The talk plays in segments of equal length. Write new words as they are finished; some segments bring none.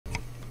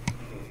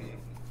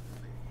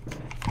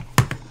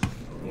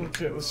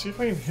Okay, let's see if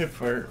I can hip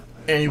fire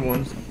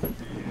anyone.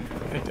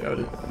 I doubt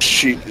it.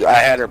 I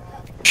had her.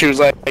 She was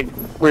like,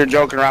 we were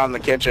joking around in the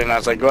kitchen. And I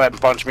was like, go ahead and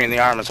punch me in the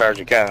arm as hard as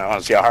you can. I want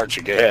to see how hard she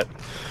get hit.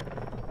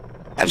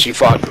 And she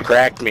fucking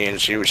cracked me,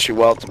 and she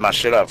welted my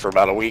shit up for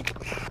about a week.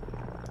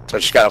 So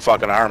she's got a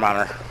fucking arm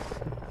on her.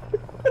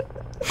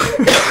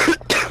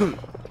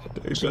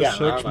 That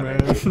sucks, man.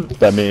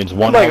 That means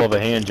one hell of a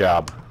hand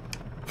job.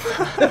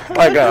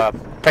 Like a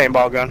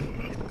paintball gun.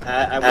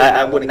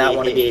 I would not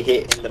want to get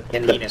hit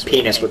in the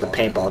penis with a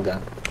paintball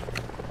gun.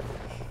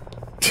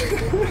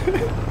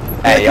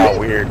 Hey, y'all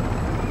weird.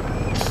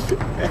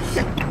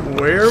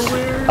 Where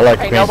weird? I like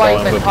Ain't paintball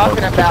nobody been talking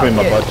about between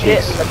my butt getting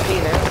hit cheeks. in the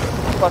penis.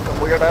 Fucking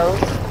weirdos.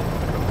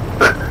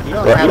 You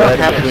don't Right, have, right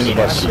have between the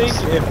butt I think cheeks.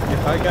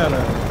 if I got a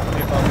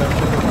paintball gun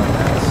put in my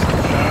ass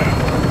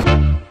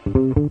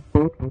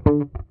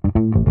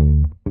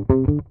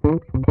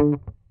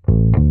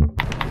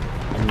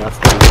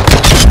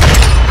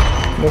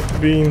Enough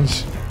beans.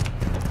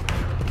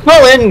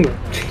 Colin!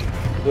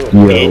 Yo.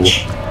 Bitch.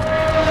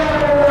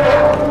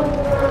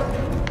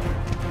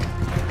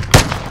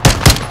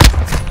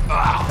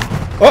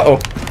 Uh-oh.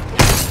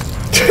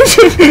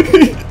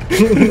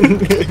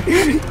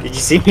 Did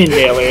you see me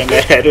nail her in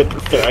the head with the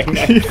throwing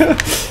knife?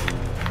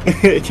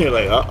 Yeah. You're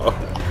like, uh-oh.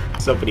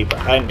 Somebody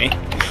behind me.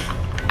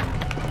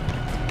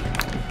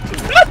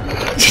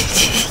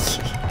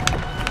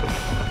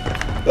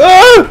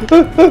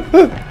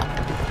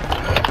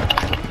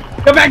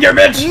 Come back here,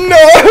 bitch!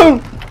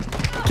 No!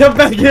 Come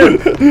back here!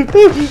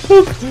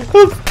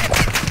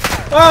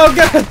 Oh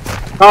god!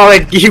 Oh,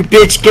 you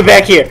bitch, get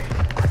back here!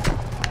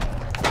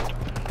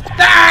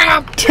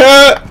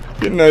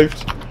 Get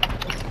knifed.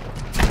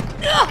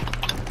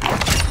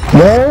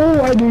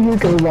 No, I didn't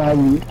go by.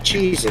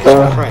 Jesus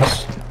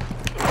Christ.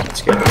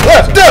 Let's go.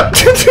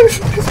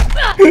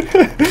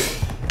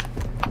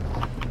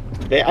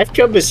 I've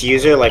killed this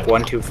user, like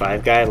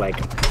 125 guy, like,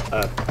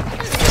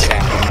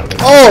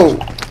 Oh!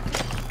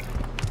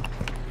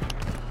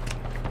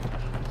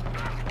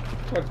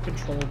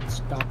 Control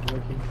stop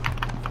working.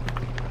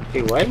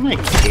 Dude, why am I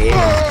game?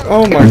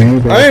 Oh my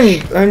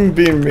god. I'm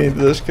being mean to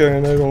this guy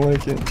and I don't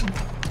like it.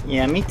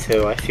 Yeah, me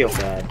too. I feel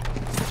bad.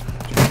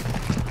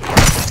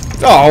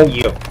 Oh!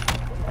 Yo.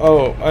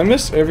 Oh, I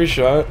missed every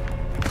shot.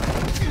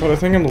 But I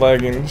think I'm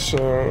lagging, so...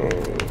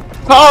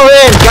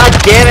 Colin! God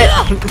damn it!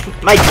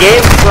 My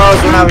game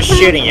froze when I was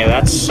shooting you.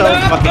 That's so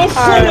fucking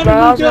Alright,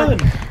 bro.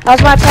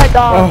 That's my pet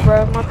dog,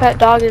 bro. My pet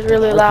dog is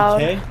really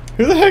loud. Okay.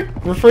 Who the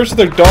heck refers to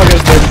their dog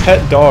as their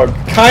pet dog?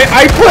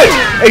 I put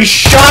a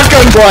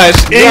shotgun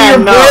blast in your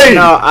brain!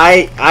 No,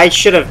 I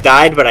should have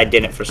died, but I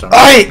didn't for some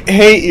reason. I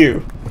hate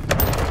you!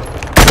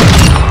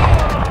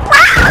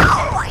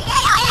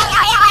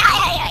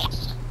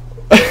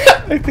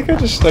 I think I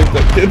just sniped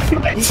that kid.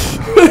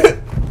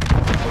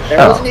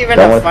 There wasn't even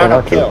a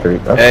final kill.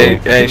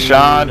 Hey,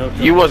 Sean,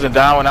 you wasn't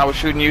down when I was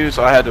shooting you,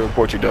 so I had to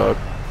report you, dog.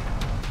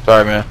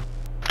 Sorry, man.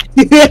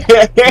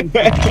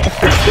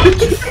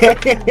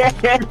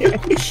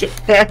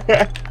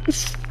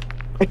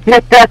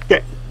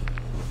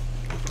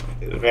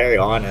 Very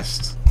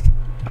honest.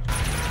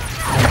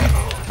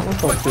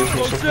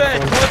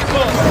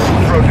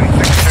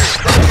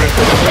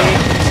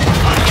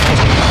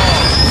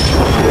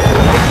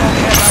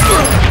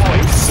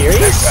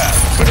 Serious?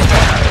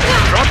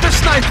 Drop the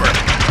sniper.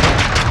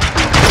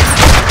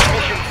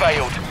 Mission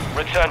failed.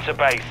 Return to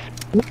base.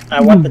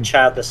 I want the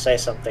child to say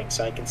something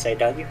so I can say,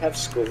 don't you have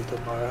school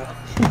tomorrow?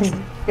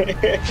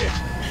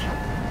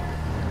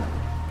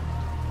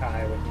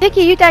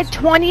 Vicky, you died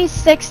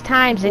 26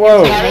 times in Whoa.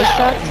 your game,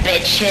 suck.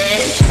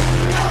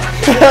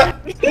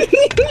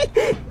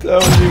 That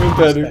was even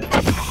better.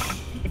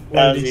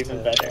 That was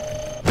even better.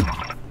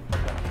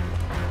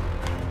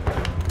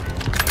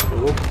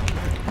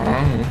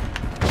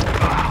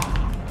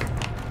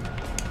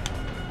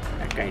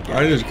 That guy died.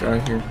 I just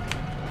got here.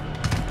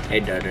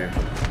 Hey, Dutter.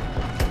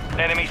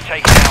 Enemies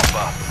taking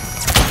Alpha.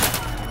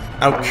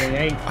 Ouch.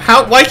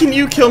 How? Why can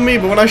you kill me,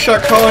 but when I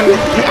shot Colin,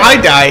 I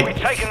We're died?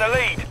 taking the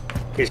lead.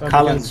 Here's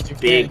Colin's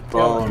big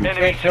bone.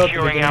 Enemy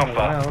securing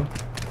Alpha.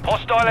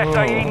 Hostile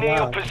SAE near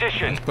your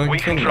position. But We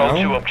kill control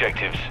now? 2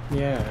 objectives.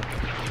 Yeah.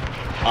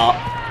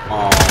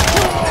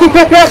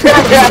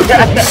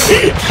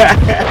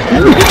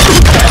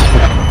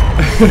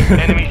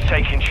 Enemies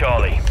taking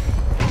Charlie.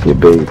 You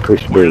big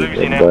push We're big,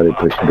 losing everybody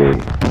Alpha. push big.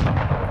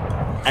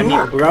 I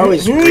mean, bro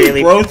is Who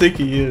really... bro think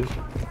he is?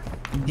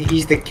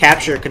 He's the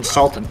capture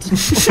consultant.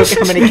 Look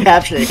how many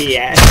captures he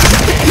has.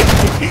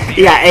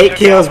 He got 8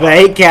 kills, but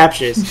 8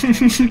 captures.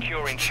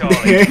 Securing Charlie.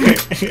 Better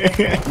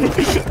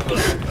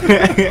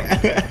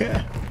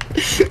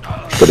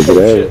get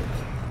at it.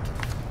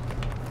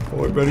 Oh,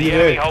 better The get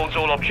enemy it. holds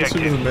all This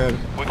objectives. isn't bad.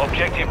 With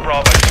objective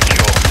Bravo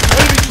secure.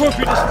 Enemy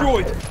trophy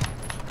destroyed.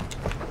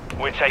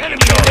 We're taking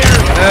Charlie.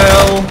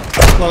 L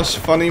plus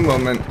funny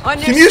moment.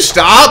 Can you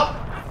stop?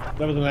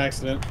 That was an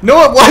accident.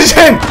 No, it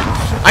wasn't!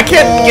 I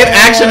can't get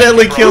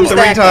accidentally killed Who's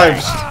 3 that guy?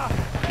 times.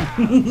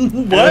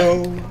 What?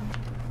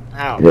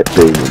 Ow. Hit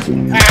big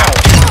again.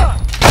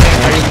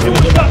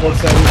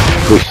 What's that?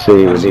 Push C,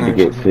 we need to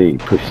get C.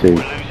 Push C. We're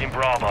losing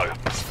Bravo.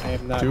 I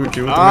am not. Do what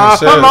the man Oh,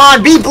 says. come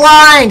on, be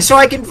blind so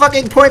I can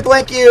fucking point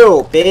blank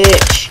you,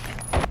 bitch.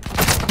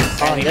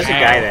 Oh, there's a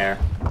guy there.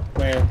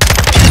 Where?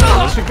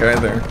 There's a guy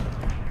there.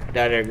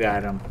 That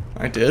got him.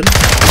 I did?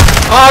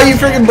 Oh, you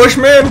freaking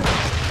Bushman!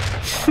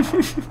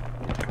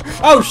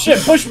 Oh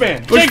shit,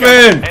 Bushman!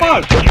 Bushman!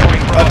 Fuck!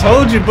 I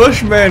told you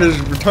Bushman is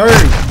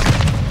returned.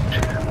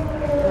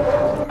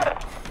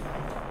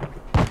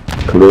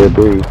 Clear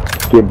B.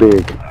 Get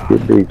big.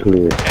 Get B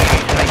clear.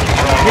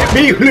 Get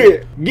B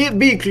clear. Get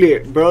B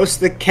clear, bro. It's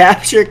the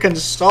capture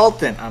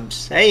consultant. I'm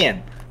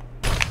saying.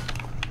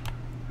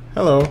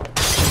 Hello.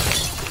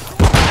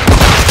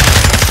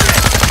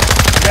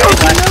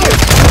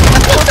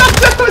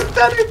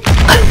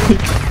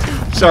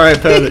 Sorry, I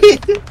pet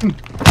it.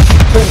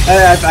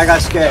 I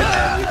got scared,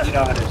 man. You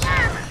know how it is.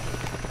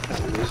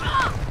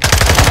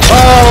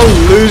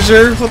 Oh,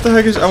 loser! What the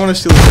heck is? I want to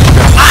steal this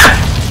gun.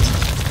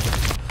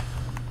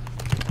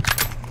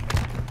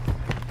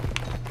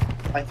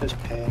 Life is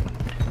pain.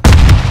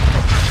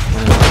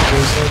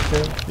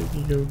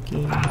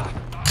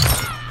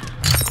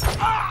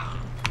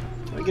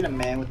 Can we get a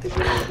man with the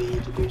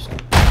UAV to do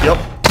something? Yep.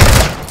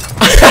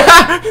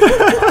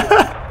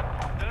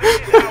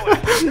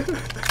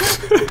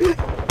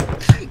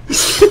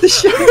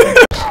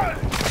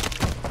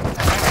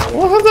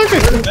 What the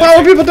heck? Why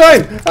are people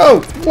dying?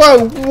 Oh,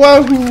 whoa,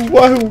 wahoo,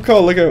 wahoo,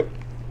 Cole, look out.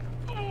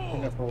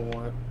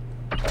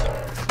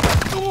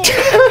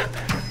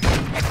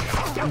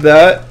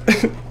 That.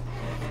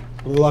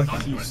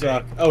 Lucky you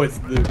suck. Oh, it's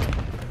Luke.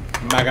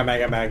 Maga.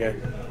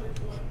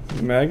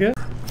 Maggot?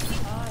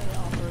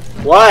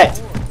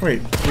 What?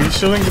 Wait, we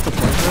still didn't get the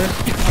point there?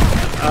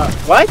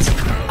 What?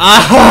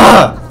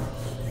 Aha!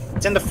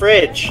 It's in the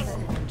fridge.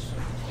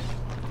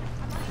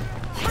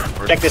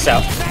 Check this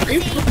out. Are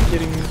you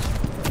kidding me?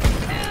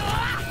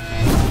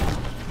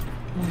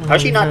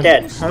 How's she not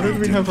dead? How did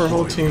we have our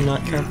whole team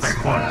not count the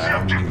points?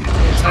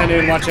 I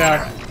dude, watch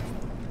out.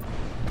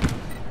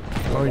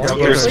 Oh, you got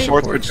Your better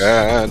support points.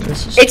 dad.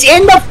 This is, It's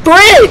in the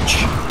fridge!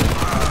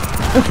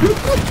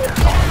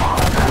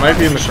 might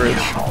be in the fridge.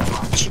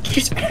 She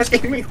keeps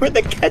asking me where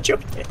the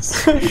ketchup is.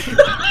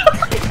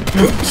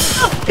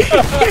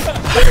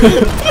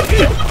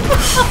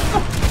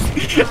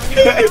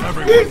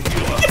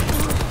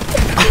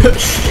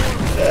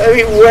 I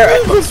mean, where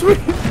else would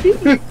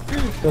it be?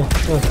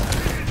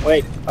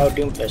 Wait, oh,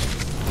 Doomfist.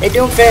 Hey,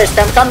 Doomfist,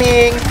 I'm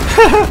coming!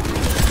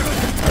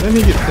 How did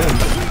he get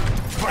pinned?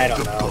 I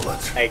don't know.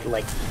 I,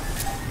 like,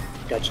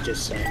 Dutch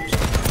just said.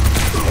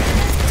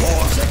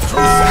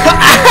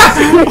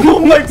 Oh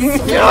my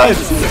god!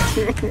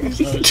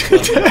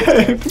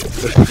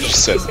 She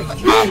said,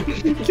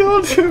 He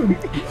killed him!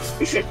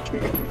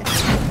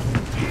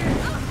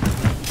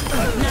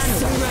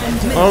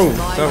 Oh,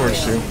 that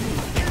works too.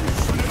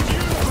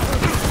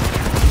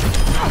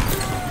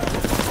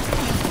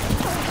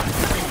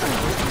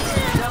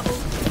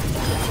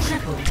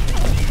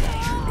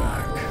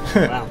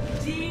 Wow.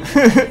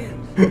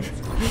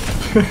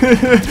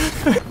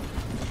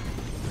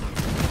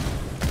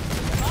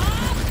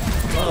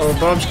 Oh,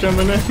 Bob's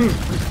coming in.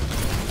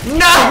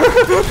 No!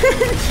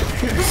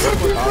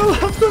 I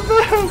left the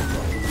map!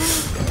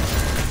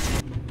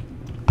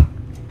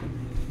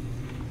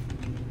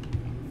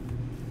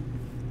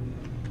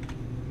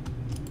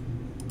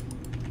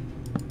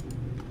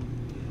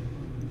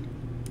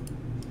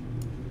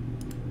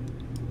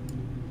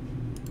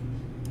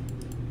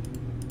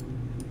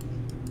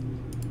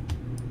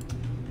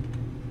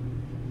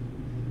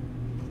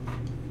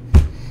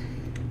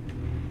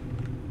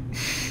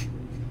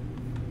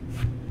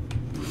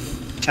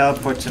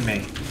 Teleport to me.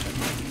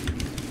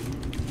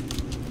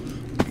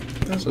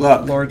 That's a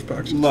Look, large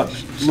box. Look,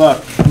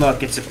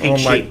 it's a pink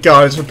Oh my sheep.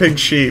 god, it's a pink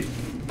sheep.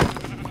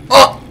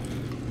 Oh!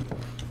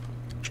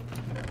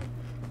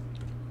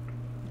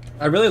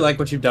 I really like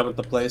what you've done with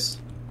the place.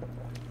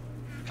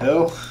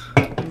 Who?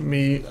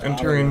 Me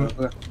entering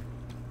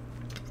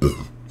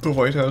the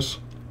White House.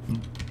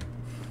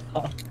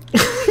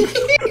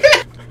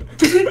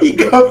 You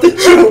go up to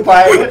Joe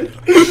Biden.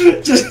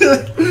 Just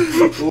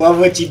love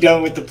what you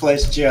done with the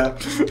place, Joe.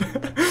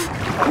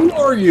 Who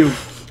are you?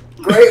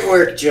 Great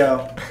work,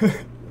 Joe.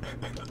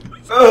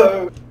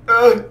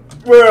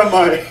 Where am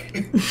I?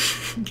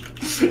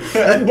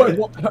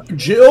 What?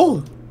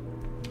 Jill?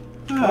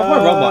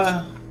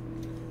 Roblox.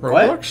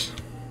 Roblox?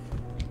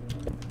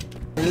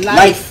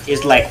 Life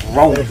is like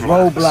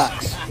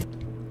Roblox.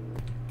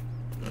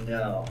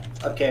 No.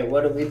 Okay,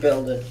 what are we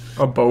building?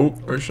 A boat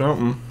or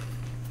something.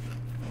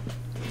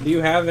 Do you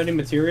have any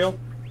material?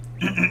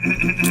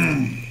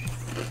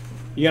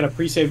 You got a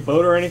pre-saved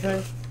boat or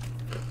anything?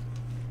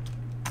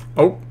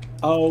 Oh.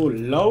 Oh,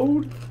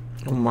 load?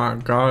 Oh my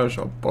gosh,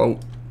 a boat.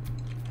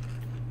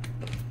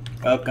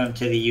 Welcome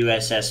to the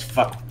USS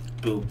Fuck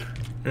Boop.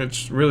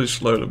 It's really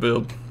slow to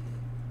build.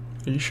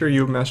 Are you sure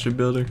you're a master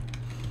builder?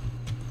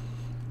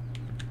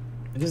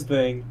 This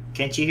thing.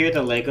 Can't you hear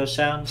the Lego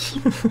sounds?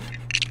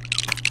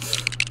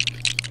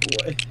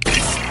 What?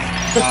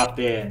 Hop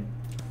in.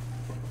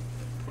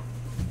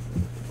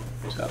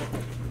 So,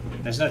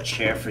 There's no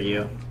chair for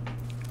you.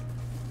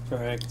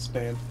 Alright, I can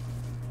stand.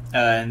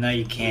 No,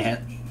 you can't.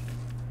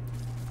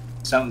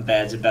 Something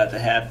bad's about to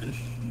happen.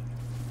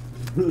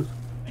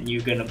 And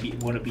you're gonna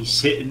want to be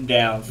sitting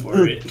down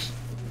for it.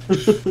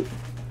 Is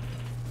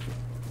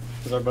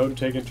our boat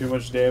taking too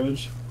much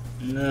damage?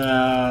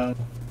 No.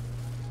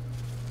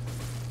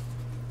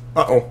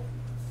 Uh-oh.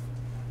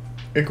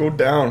 It go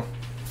down.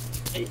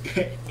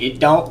 It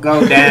don't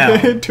go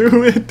down. It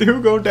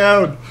do go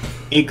down.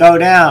 It go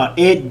down.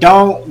 It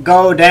don't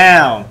go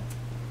down.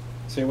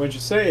 Say what you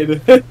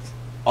say.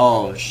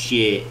 Oh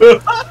shit.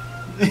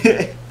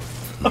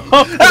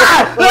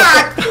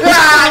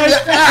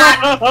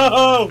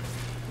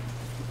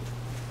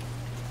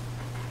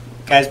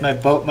 Guys, my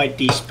boat might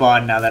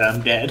despawn now that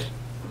I'm dead.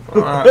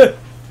 Alright.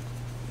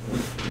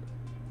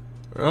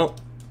 Well,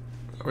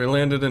 we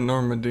landed in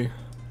Normandy.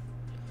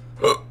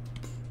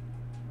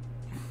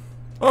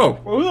 Oh!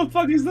 Well, who the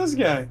fuck is this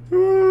guy?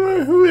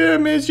 Who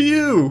am is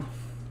you?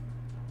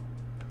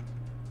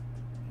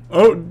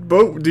 Oh,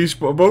 boat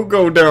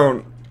go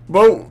down.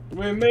 Boat!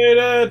 We made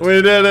it!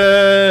 We did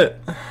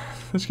it!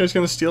 This guy's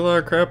gonna steal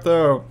our crap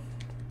though.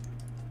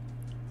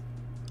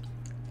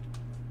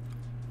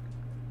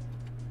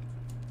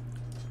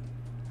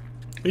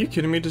 Are you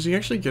kidding me? Does he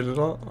actually get it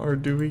all? Or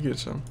do we get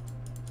some?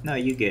 No,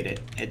 you get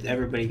it.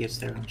 Everybody gets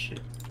their own shit.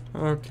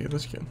 Okay,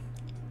 that's good.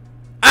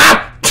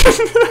 Ah!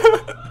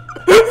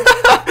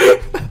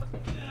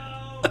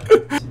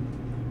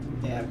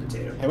 Yeah,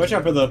 potato. Hey, watch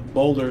out for the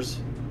boulders.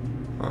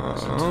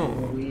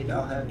 Oh. Weed,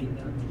 I'll have you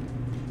know.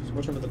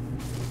 Watch out for the...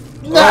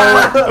 No!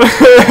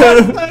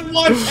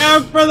 Watch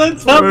out for the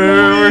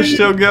We're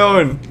still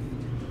going.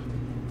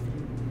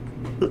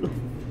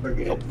 We're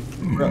good.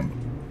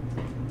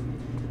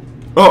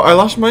 Oh, I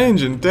lost my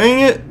engine.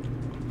 Dang it!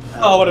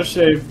 Oh, what a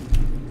shame.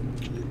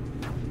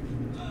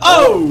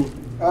 Oh!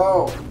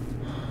 Oh!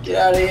 Get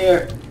out of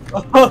here!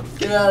 Oh.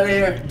 Get out of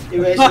here!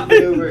 Evasive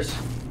maneuvers.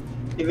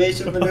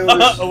 Evasive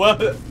maneuvers.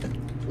 What?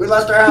 We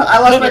lost our house. I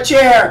lost my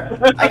chair!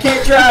 I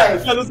can't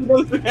drive! I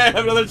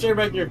have another chair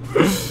back here.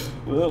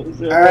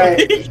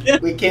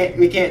 Alright, we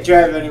can't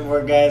drive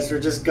anymore, guys. We're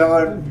just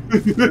going,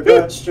 we're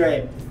going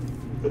straight.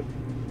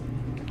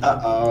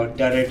 Uh-oh,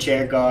 another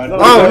chair gone. Oh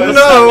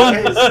no!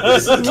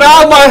 This is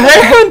No, my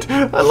hand!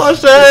 I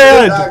lost a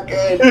hand! not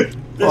good.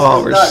 This Oh,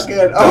 is we're not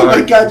good. Oh my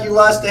stuck. god, you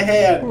lost a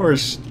hand. We're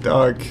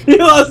stuck. You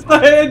lost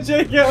my hand,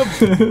 Jacob!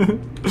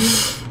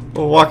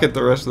 We'll walk it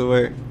the rest of the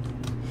way.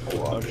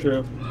 Oh,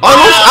 true.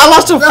 I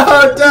lost a.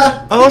 No,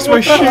 duh. I lost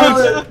my shoes.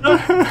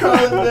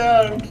 Calm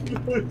down.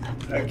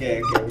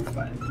 Okay, we're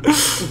fine.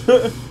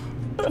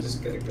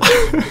 Just gonna go.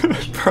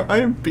 Bro, I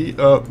am beat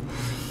up.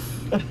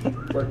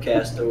 We're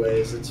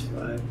castaways. It's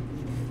fine.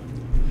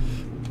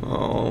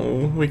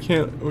 Oh, we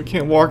can't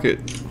walk it.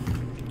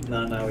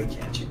 No, we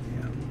can't. Check me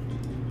out.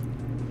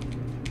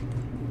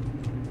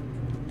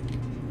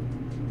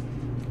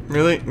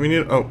 Really? We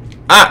need. Oh.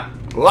 Ah!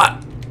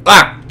 What?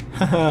 Ah!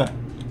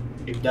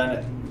 You've done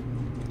it.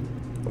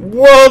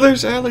 Whoa!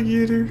 There's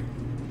alligator.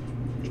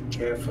 Be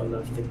careful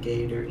of the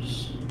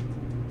gators.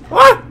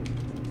 What?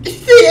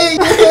 He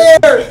ain't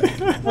there.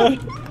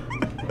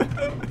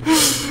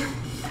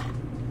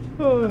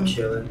 I'm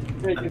chilling.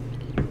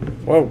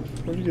 Whoa!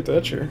 Where'd you get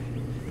that chair?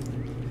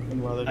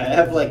 I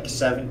have like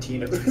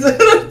 17 of them.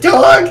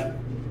 Dog!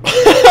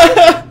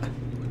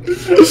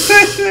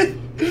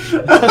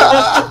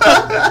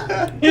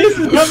 He's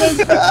coming!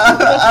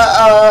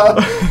 Uh-oh.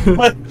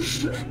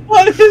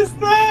 What is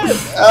that?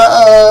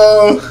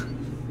 Uh-oh.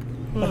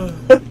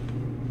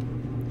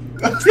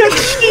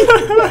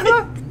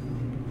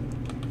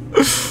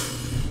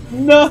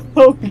 No!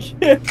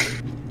 Get...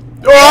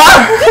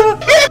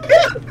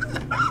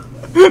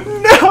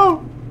 No!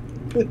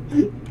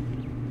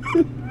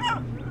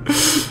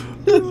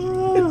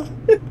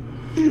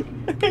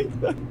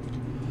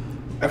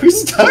 Are we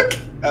stuck?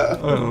 I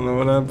don't know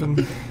what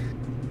happened.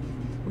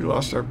 We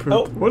lost our poop.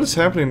 Oh. What is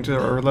happening to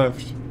our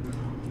left?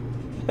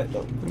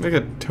 Like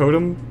a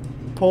totem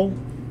pole?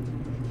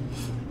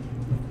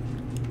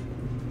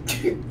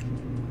 Dude,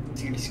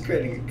 he's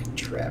creating a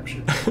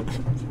contraption.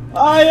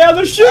 Oh yeah,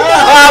 the shit!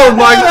 Oh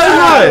my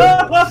god!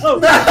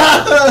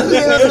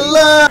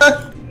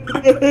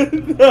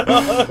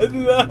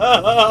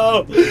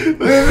 No! We've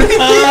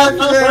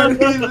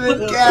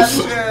been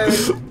captured!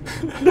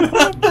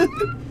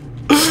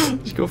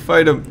 Let's go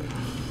fight him.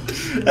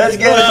 Let's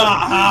get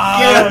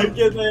him!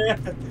 Get there!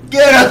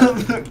 Get him!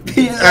 Beat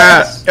his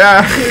ass!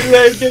 Yeah.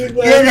 Get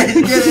there! Get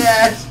his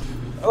ass!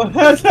 No!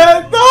 Let's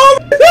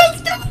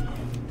go!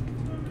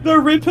 They're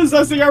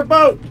repossessing our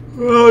boat!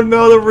 Oh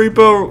no, the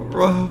repo.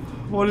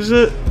 What is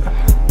it?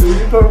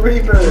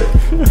 Reaper!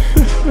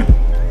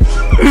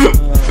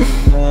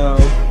 No.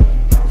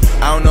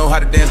 I don't know how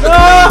to dance, but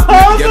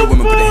the ghetto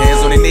women put their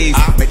hands on their knees.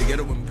 Make the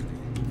ghetto women.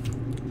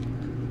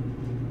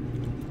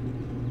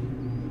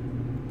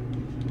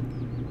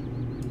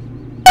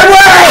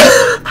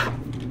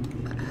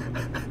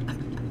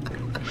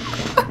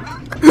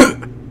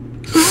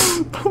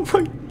 Oh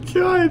my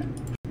god.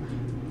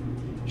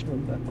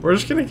 We're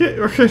gonna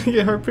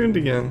get harpooned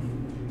again.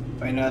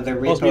 I know they're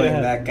Full speed reloading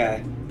ahead. that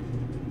guy.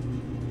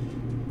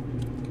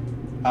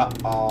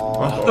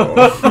 Uh-oh.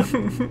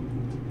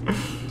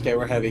 Okay,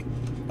 we're heavy.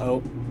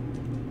 Oh.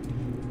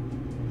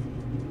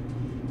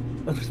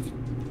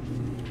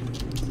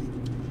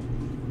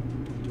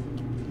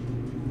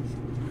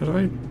 How do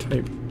I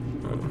type?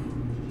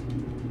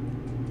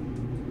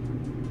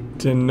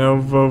 De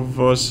novo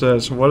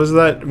voces. What does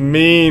that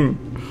mean?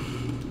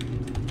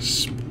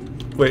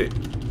 Wait.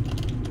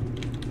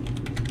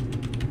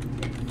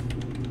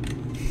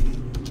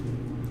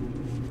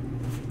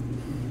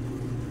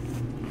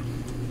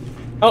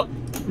 Oh.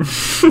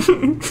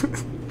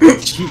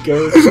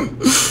 Chico.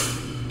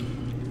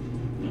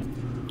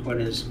 What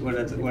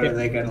are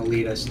they gonna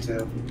lead us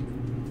to?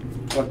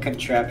 What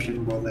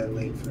contraption will they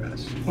lead for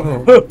us?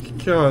 Oh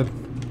God.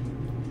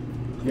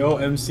 Yo,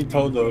 MC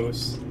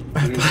Todos.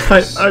 I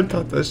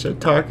thought that shit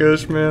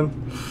tacos, man.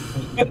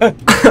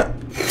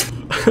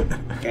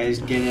 Guys,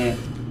 get in.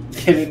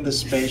 Get in the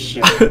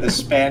spaceship. The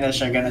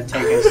Spanish are gonna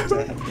take us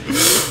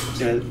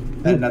to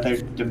another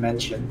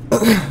dimension.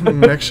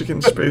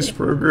 Mexican space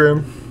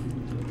program.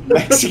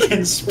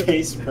 Mexican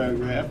space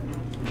program.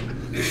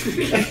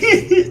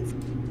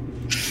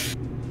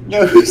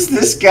 No, who's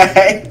this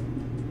guy?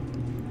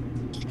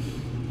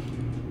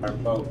 Our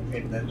boat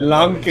in the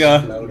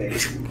Lanka.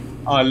 exploding.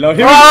 Oh, Lord.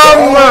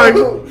 Oh my!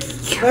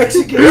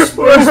 Mexican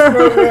space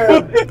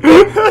program.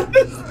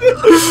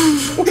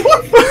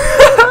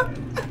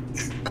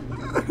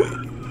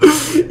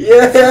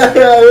 Yeah,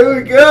 here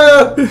we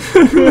go. You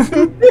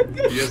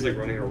guys like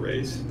running a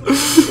race?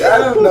 I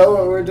don't know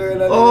what we're doing.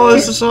 Oh,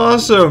 this is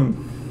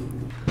awesome.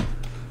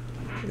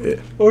 Keep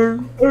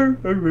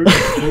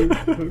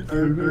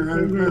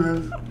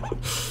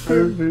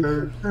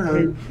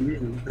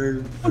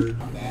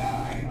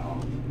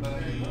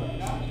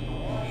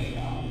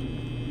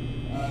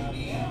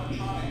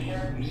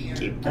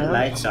the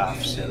lights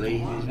off, silly.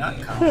 He's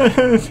not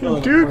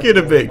coming. Do get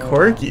a bit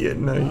quirky at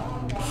night.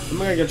 I'm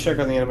gonna go check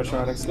on the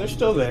animatronics. They're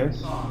still there.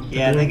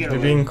 Yeah, They're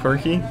being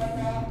quirky.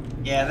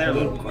 Yeah, they're a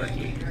little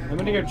quirky. I'm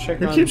gonna go check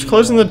Who on... keeps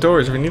closing the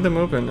doors? We need them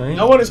open, right?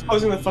 No one is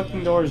closing the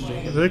fucking doors, Are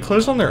Jacob. they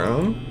closed on their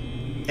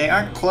own? They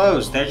aren't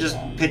closed. They're just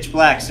pitch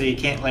black, so you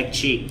can't like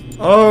cheat.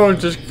 Oh,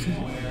 just...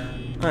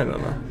 I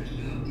don't know.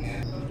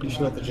 You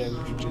should let the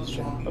janitor choose,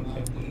 Jacob.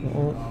 Okay.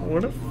 Well,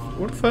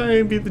 what if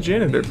I be the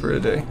janitor for a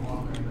day?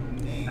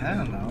 I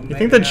don't know. You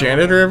think the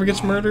janitor ever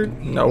gets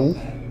murdered? No.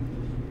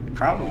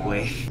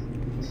 Probably.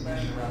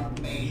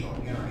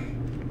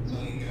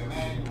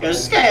 Does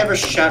this guy ever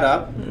shut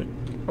up?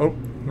 Oh,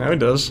 now he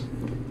does.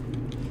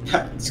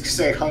 It's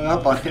because I hung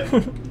up on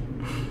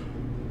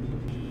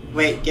him.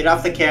 Wait, get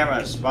off the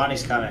cameras.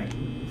 Bonnie's coming.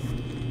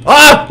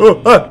 Ah!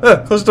 Oh,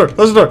 close the door,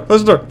 close the door,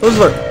 close the door, close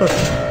the door.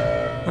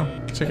 Oh,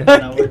 it's okay.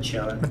 No, we're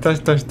chilling. I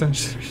thought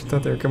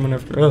they were coming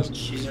after us.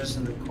 She's just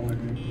in the corner.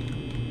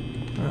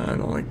 I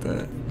don't like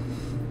that.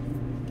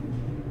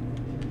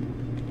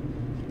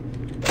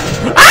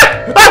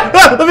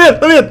 Let me in!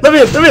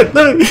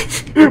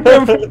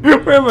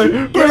 Where am I?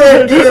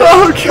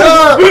 Oh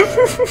God!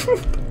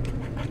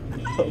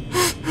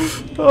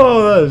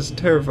 Oh, that is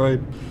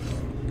terrifying.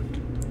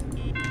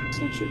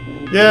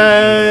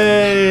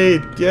 Yay!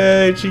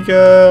 Yay,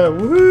 Chica!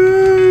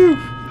 Woo!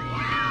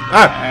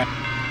 Ah!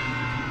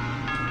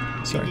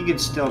 Sorry. You could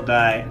still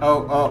die.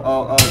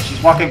 Oh.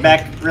 She's walking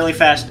back really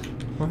fast.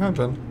 What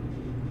happened?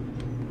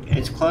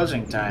 It's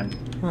closing time.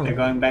 Oh. They're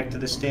going back to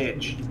the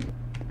stage.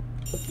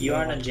 You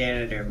aren't a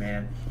janitor,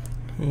 man.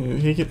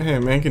 Hey, a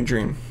man can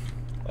dream.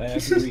 I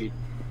can read.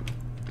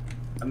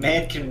 A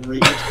man can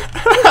read.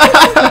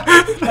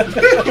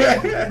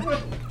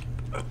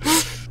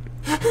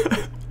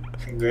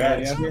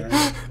 Congrats, Yeah, man.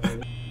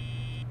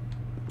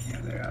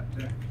 Yeah, they're out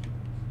there.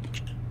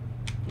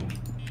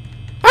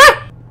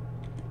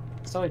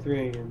 It's only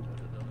 3 a.m.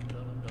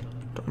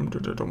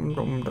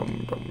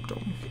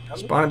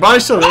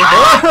 Bonnie's still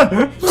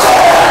there.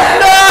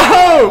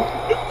 No!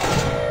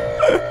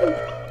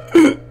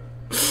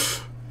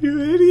 You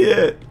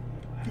idiot!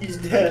 He's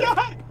dead.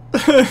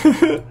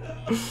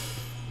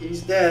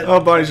 He's dead. Oh,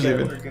 Bonnie's Okay,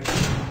 leaving. we're good.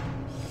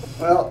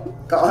 Well,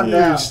 calm You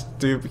down.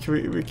 stupid.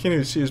 We can't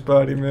even see his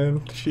body,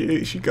 man.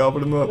 She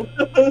gobbled him up.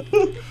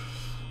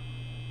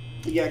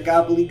 You got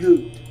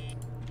gobbledygook.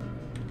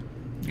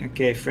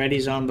 Okay,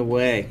 Freddy's on the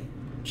way.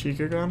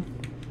 Chica gone?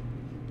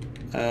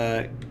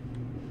 I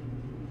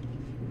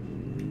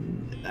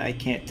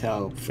can't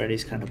tell.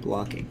 Freddy's kind of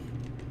blocking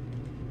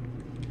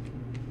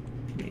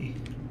me.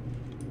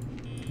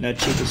 No,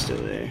 Chica's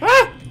still there.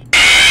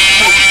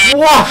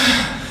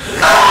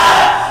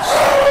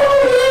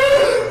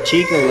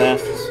 Chica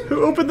left.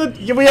 Who opened the?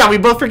 Yeah, we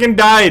both freaking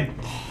died.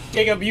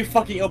 Jacob, you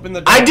fucking opened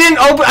the door. I didn't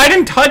open. I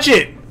didn't touch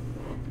it.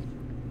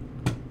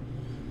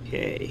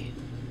 Okay.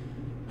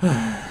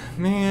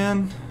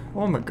 Man,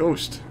 oh, I'm a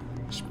ghost.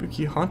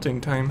 Spooky haunting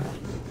time.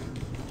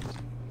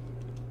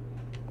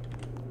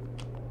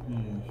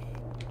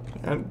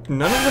 And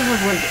none of them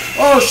have went.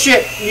 Oh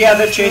shit! Yeah,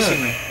 they're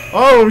chasing me.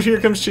 Oh, here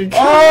comes Chica.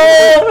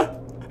 Oh!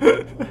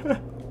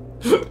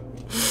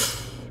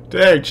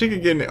 Dang, Chica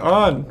getting it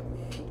on.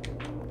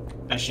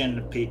 I shouldn't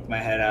have peeked my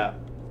head out.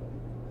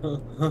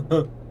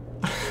 Are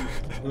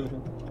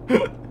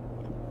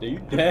you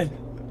dead?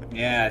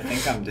 Yeah, I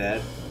think I'm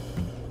dead.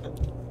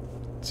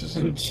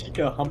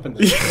 Chica humping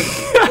the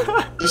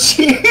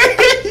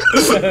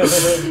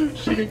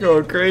She could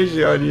go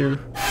crazy on you.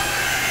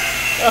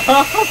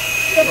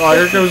 Oh,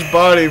 here comes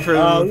Body for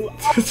the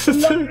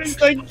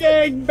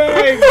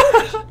gangbang!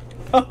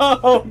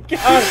 Oh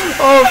god!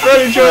 Oh,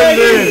 Freddy joined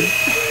in!